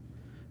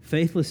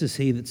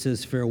that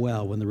says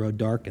farewell when the road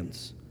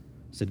darkens,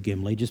 said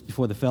Gimli, just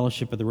before the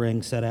Fellowship of the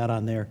Ring set out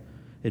on their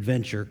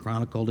adventure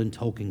chronicled in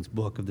Tolkien's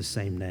book of the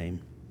same name.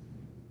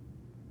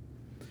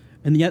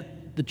 And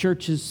yet, the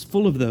church is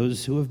full of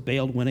those who have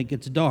bailed when it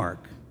gets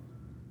dark.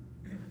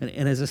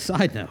 And as a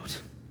side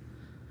note,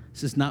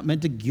 this is not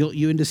meant to guilt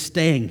you into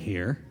staying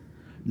here,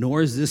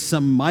 nor is this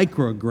some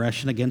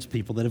microaggression against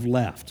people that have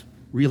left.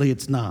 Really,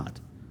 it's not.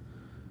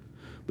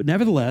 But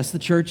nevertheless, the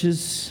church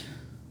is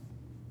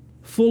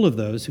full of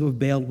those who have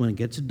bailed when it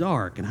gets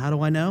dark. And how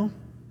do I know?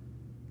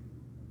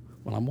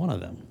 Well, I'm one of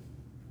them.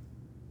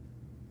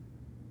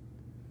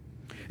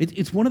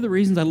 It's one of the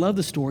reasons I love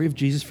the story of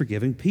Jesus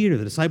forgiving Peter,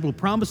 the disciple who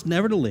promised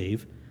never to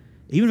leave,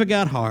 even if it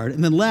got hard,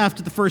 and then left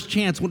at the first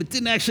chance when it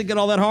didn't actually get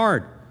all that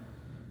hard.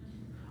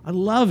 I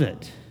love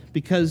it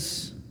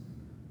because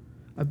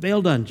I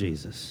bailed on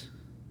Jesus,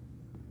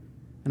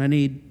 and I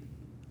need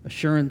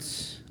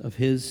assurance of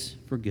his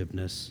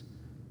forgiveness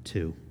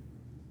too.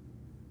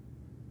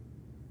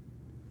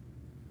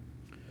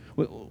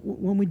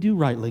 When we do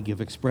rightly give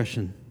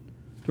expression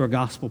to our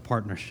gospel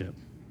partnership,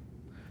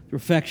 through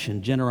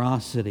affection,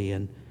 generosity,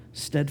 and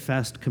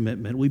steadfast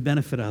commitment, we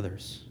benefit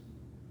others.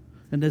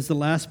 And as the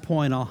last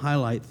point, I'll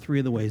highlight 3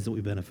 of the ways that we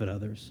benefit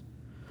others.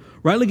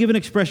 Rightly given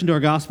expression to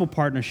our gospel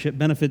partnership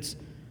benefits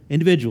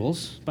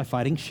individuals by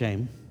fighting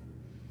shame,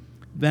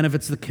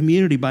 benefits the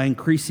community by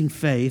increasing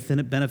faith, and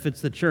it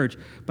benefits the church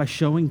by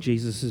showing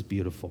Jesus is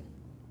beautiful.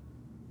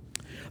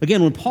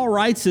 Again, when Paul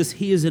writes this,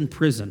 he is in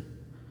prison.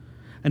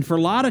 And for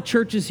a lot of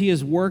churches he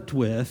has worked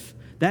with,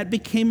 that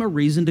became a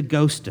reason to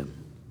ghost him.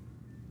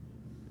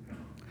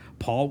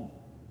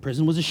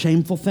 Prison was a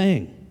shameful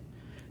thing.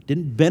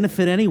 Didn't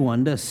benefit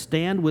anyone to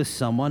stand with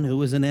someone who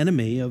was an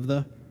enemy of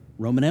the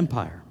Roman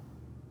Empire.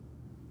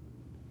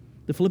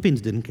 The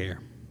Philippians didn't care.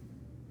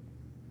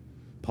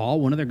 Paul,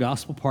 one of their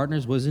gospel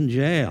partners, was in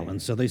jail,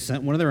 and so they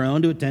sent one of their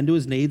own to attend to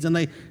his needs, and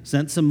they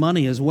sent some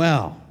money as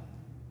well.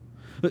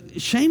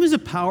 But shame is a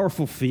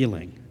powerful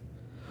feeling.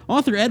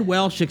 Author Ed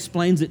Welch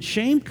explains that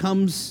shame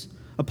comes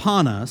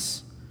upon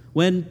us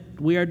when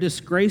we are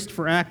disgraced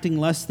for acting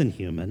less than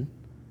human,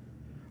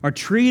 are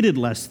treated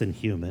less than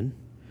human,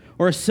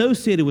 or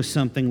associated with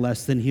something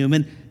less than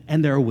human,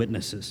 and there are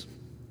witnesses.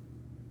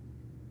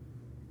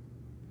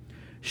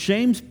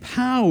 Shame's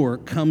power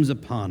comes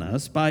upon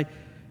us by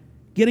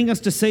getting us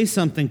to say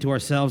something to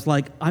ourselves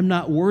like, I'm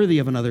not worthy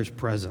of another's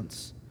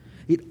presence.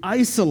 It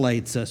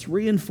isolates us,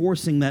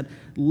 reinforcing that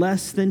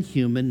less than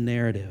human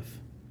narrative.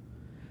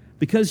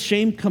 Because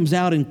shame comes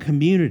out in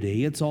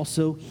community, it's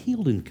also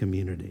healed in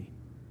community.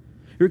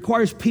 It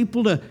requires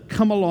people to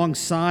come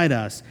alongside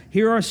us,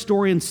 hear our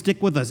story, and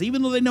stick with us,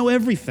 even though they know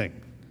everything.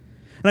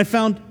 And I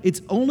found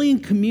it's only in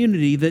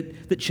community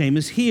that shame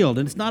is healed.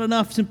 And it's not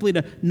enough simply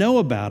to know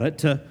about it,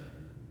 to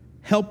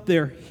help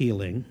their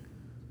healing.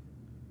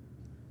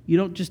 You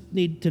don't just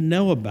need to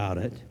know about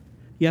it.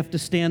 You have to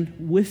stand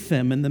with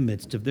them in the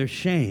midst of their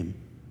shame.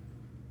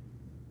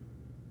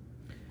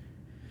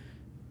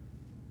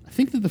 I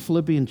think that the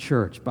Philippian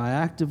church, by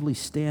actively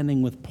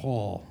standing with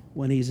Paul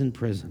when he's in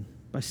prison,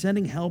 by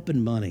sending help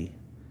and money,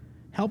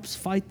 helps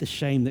fight the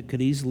shame that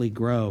could easily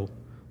grow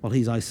while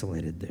he's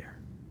isolated there.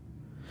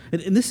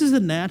 And this is a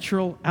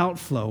natural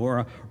outflow or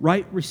a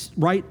right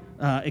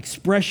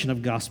expression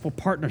of gospel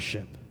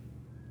partnership.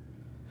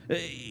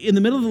 In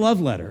the middle of the love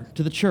letter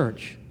to the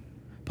church,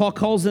 Paul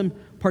calls them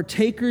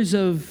partakers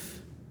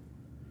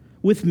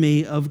with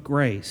me of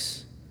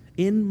grace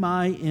in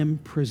my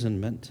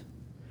imprisonment.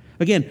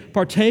 Again,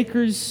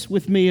 partakers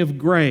with me of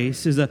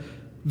grace is a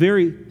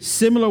very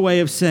similar way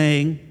of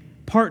saying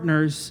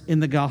partners in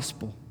the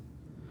gospel.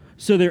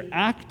 So their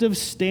active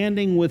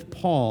standing with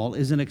Paul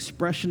is an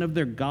expression of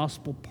their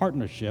gospel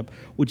partnership,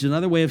 which is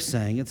another way of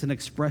saying it's an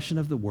expression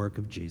of the work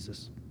of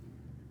Jesus.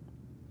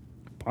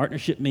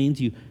 Partnership means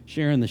you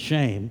share in the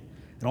shame.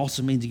 It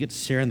also means you get to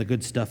share in the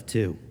good stuff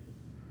too.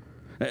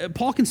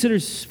 Paul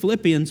considers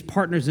Philippians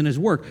partners in his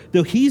work.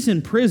 Though he's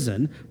in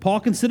prison,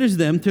 Paul considers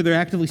them through their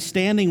actively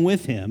standing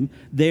with him,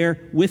 there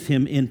with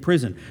him in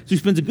prison. So he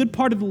spends a good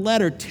part of the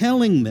letter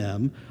telling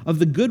them of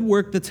the good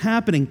work that's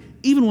happening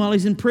even while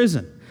he's in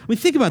prison. I mean,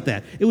 think about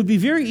that. It would be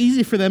very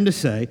easy for them to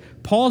say,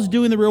 Paul's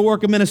doing the real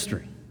work of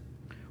ministry.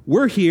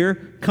 We're here,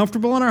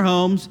 comfortable in our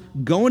homes,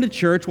 going to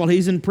church while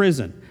he's in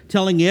prison,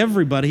 telling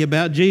everybody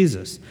about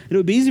Jesus. And it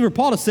would be easy for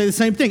Paul to say the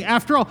same thing.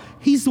 After all,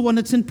 he's the one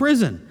that's in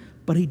prison.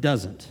 But he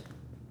doesn't.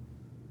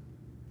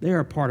 They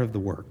are a part of the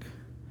work.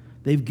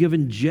 They've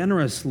given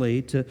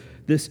generously to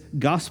this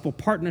gospel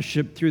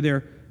partnership through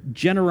their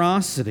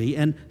generosity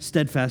and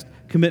steadfast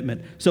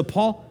commitment. So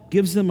Paul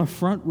gives them a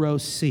front row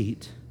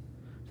seat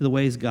to the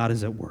ways God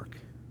is at work.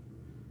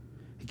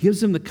 He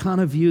gives them the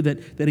kind of view that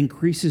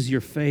increases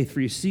your faith,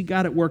 for you see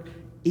God at work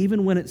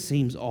even when it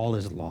seems all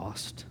is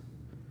lost.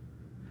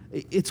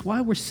 It's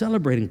why we're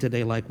celebrating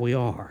today like we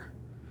are.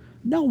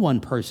 No one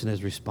person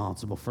is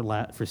responsible for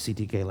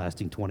CTK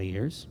lasting 20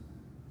 years.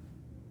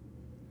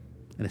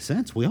 In a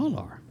sense, we all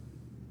are.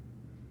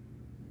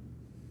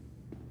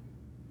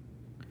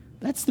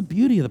 That's the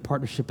beauty of the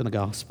partnership in the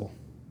gospel.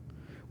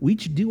 We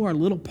each do our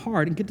little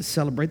part and get to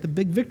celebrate the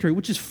big victory,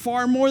 which is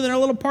far more than our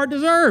little part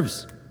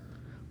deserves.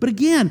 But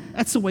again,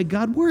 that's the way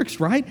God works,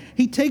 right?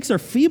 He takes our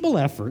feeble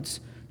efforts,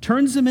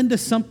 turns them into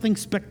something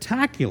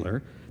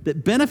spectacular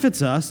that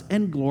benefits us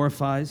and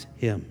glorifies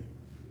Him.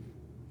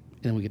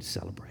 And then we get to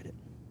celebrate it.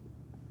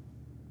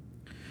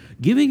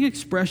 Giving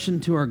expression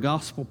to our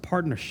gospel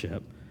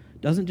partnership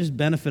doesn't just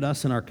benefit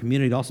us and our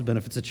community, it also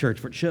benefits the church,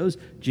 for it shows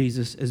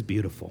Jesus as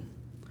beautiful.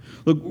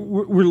 Look,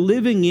 we're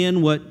living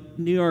in what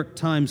New York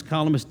Times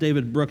columnist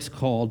David Brooks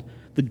called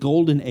the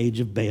golden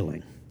age of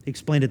bailing. He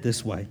explained it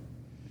this way.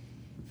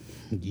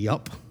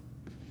 Yup.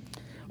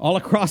 All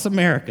across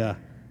America,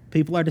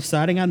 people are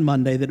deciding on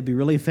Monday that it'd be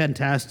really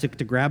fantastic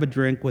to grab a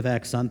drink with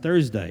X on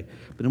Thursday.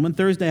 But then when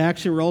Thursday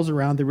actually rolls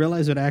around, they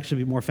realize it would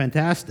actually be more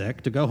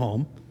fantastic to go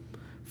home,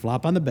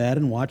 flop on the bed,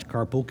 and watch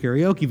carpool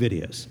karaoke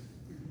videos.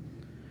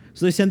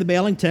 So they send the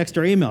bailing text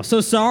or email.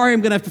 So sorry,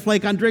 I'm going to have to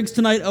flake on drinks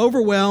tonight.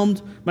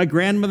 Overwhelmed. My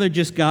grandmother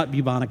just got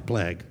bubonic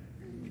plague.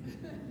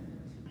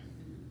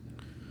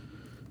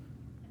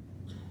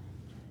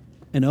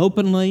 An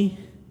openly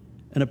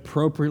and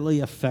appropriately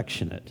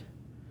affectionate,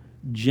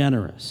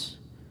 generous,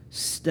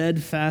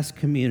 steadfast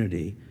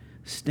community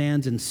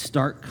stands in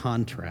stark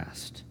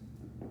contrast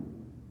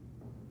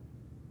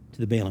to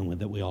the bailing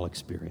that we all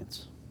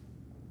experience.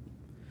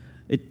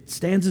 It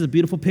stands as a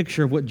beautiful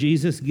picture of what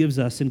Jesus gives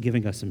us in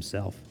giving us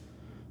Himself.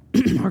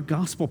 Our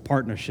gospel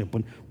partnership,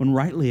 when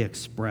rightly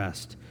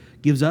expressed,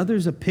 gives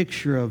others a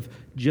picture of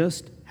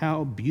just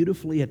how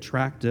beautifully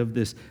attractive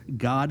this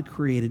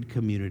God-created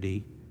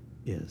community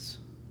is.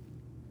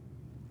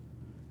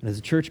 And as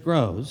the church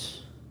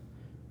grows,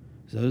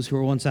 as those who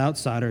were once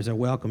outsiders are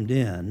welcomed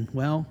in,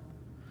 well,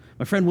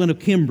 my friend Wendell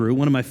Kimbrough,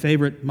 one of my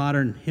favorite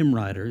modern hymn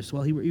writers,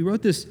 well, he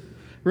wrote this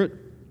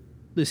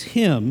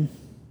hymn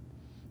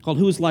called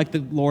Who is Like the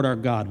Lord Our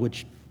God,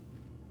 which,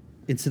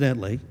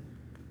 incidentally,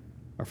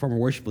 our former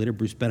worship leader,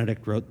 Bruce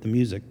Benedict, wrote the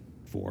music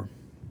for.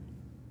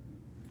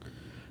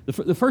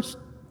 The first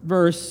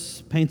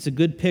verse paints a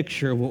good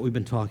picture of what we've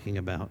been talking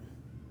about.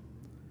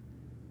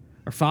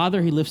 Our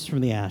Father, He lifts from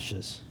the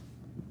ashes.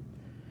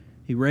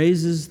 He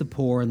raises the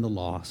poor and the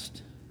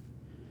lost.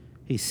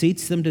 He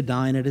seats them to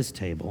dine at His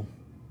table,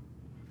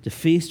 to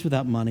feast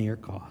without money or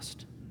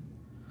cost.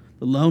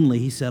 The lonely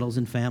He settles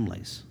in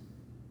families.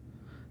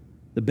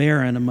 The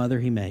barren a mother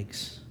He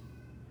makes.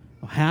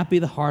 Oh, happy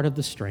the heart of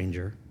the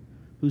stranger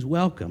who's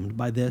welcomed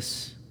by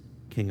this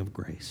King of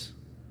grace.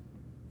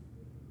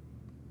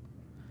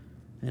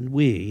 And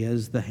we,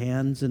 as the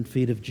hands and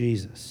feet of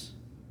Jesus,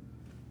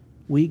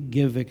 we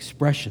give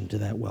expression to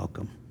that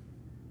welcome.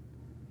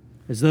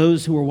 As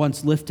those who were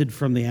once lifted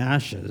from the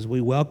ashes, we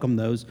welcome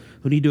those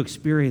who need to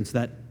experience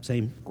that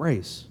same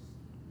grace.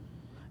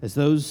 As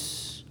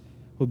those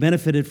who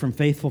benefited from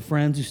faithful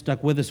friends who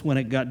stuck with us when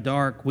it got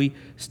dark, we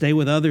stay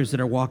with others that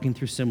are walking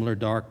through similar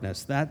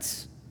darkness.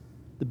 That's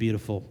the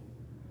beautiful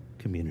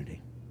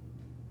community.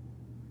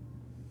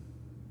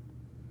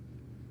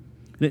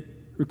 And it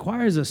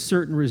requires a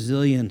certain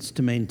resilience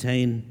to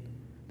maintain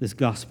this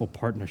gospel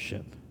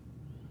partnership.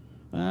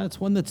 It's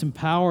one that's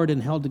empowered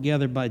and held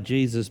together by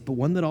Jesus, but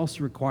one that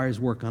also requires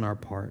work on our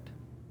part.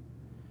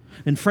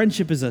 And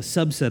friendship is a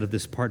subset of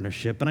this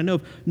partnership. And I know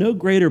of no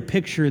greater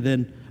picture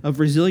of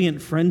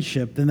resilient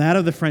friendship than that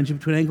of the friendship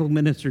between Anglican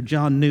minister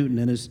John Newton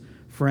and his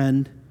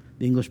friend,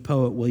 the English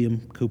poet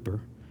William Cowper.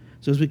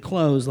 So as we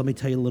close, let me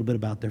tell you a little bit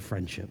about their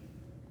friendship.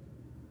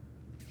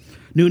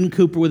 Newton and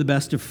Cowper were the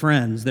best of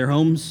friends. Their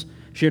homes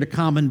shared a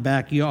common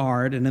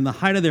backyard, and in the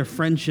height of their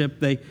friendship,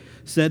 they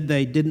said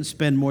they didn't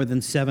spend more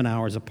than 7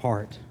 hours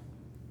apart.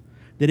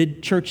 They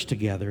did church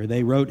together.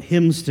 They wrote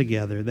hymns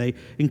together. They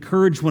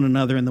encouraged one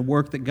another in the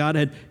work that God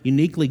had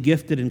uniquely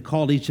gifted and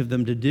called each of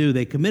them to do.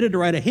 They committed to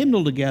write a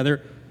hymnal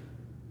together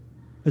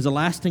as a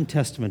lasting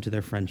testament to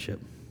their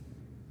friendship.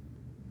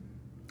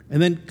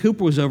 And then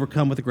Cowper was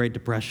overcome with a Great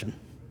Depression.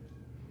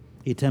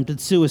 He attempted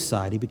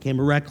suicide. He became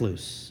a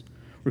recluse,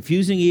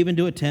 refusing even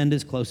to attend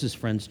his closest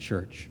friend's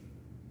church.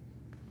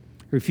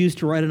 He refused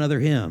to write another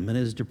hymn, and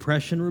his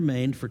depression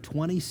remained for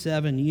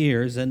 27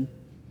 years, and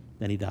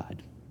then he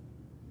died.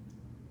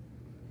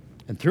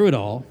 And through it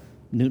all,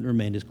 Newton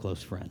remained his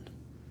close friend.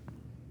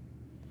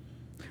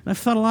 And I've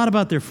thought a lot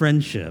about their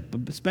friendship,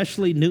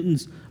 especially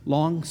Newton's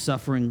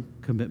long-suffering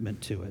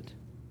commitment to it.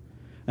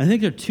 And I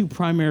think there are two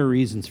primary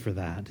reasons for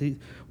that.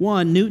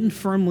 One, Newton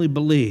firmly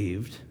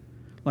believed,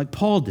 like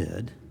Paul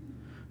did,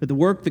 that the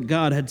work that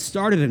God had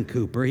started in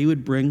Cowper, he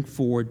would bring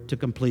forward to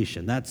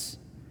completion. That's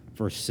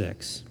verse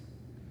 6.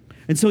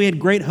 And so he had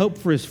great hope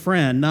for his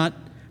friend, not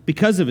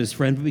because of his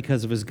friend, but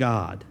because of his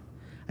God.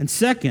 And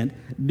second,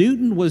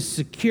 Newton was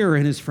secure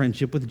in his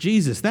friendship with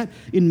Jesus. That,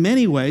 in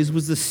many ways,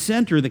 was the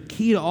center, the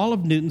key to all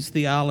of Newton's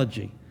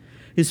theology.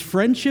 His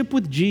friendship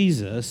with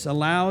Jesus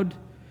allowed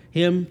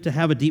him to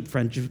have a deep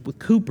friendship with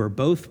Cowper,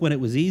 both when it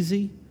was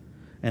easy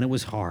and it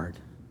was hard.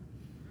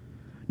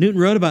 Newton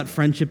wrote about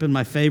friendship in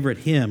my favorite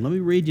hymn. Let me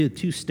read you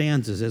 2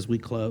 stanzas as we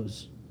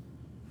close.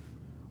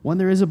 One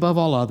there is above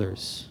all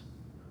others,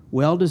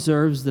 well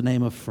deserves the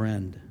name of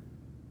friend.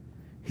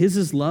 His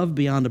is love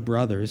beyond a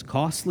brother's,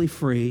 costly,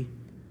 free,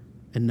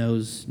 and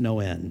knows no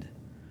end.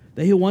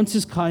 They who once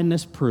his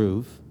kindness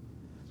prove,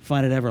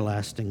 find an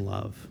everlasting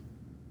love?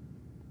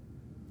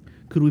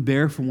 Could we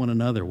bear from one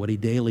another what he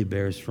daily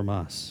bears from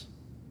us?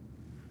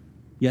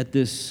 Yet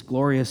this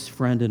glorious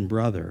friend and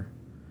brother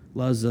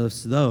loves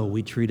us though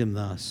we treat him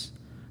thus.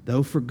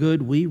 Though for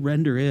good we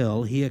render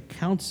ill, he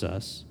accounts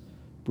us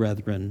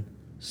brethren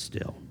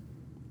still.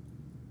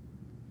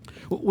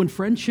 When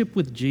friendship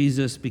with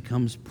Jesus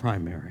becomes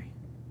primary,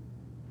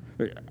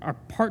 our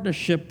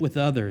partnership with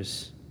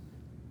others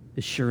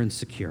is sure and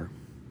secure.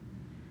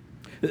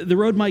 The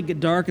road might get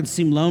dark and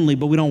seem lonely,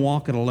 but we don't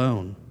walk it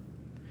alone.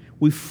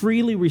 We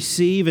freely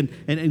receive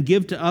and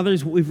give to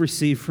others what we've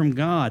received from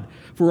God.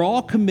 We're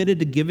all committed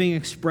to giving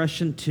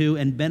expression to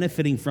and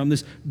benefiting from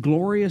this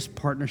glorious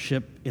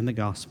partnership in the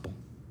gospel.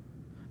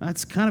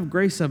 That's the kind of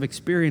grace I've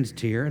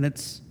experienced here, and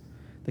it's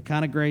the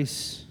kind of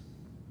grace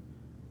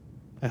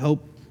I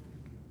hope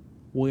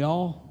we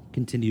all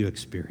continue to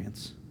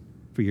experience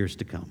for years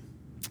to come.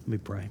 Let me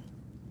pray.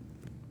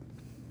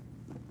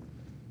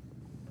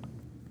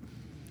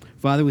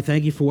 Father, we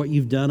thank you for what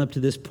you've done up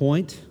to this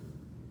point,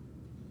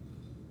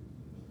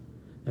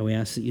 and we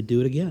ask that you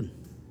do it again.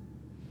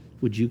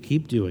 Would you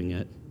keep doing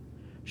it?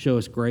 Show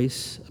us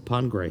grace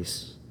upon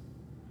grace,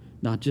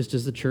 not just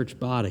as the church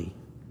body,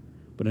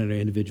 but in our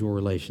individual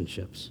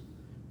relationships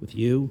with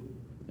you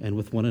and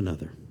with one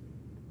another.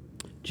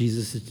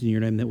 Jesus, it's in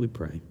your name that we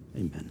pray.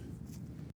 Amen.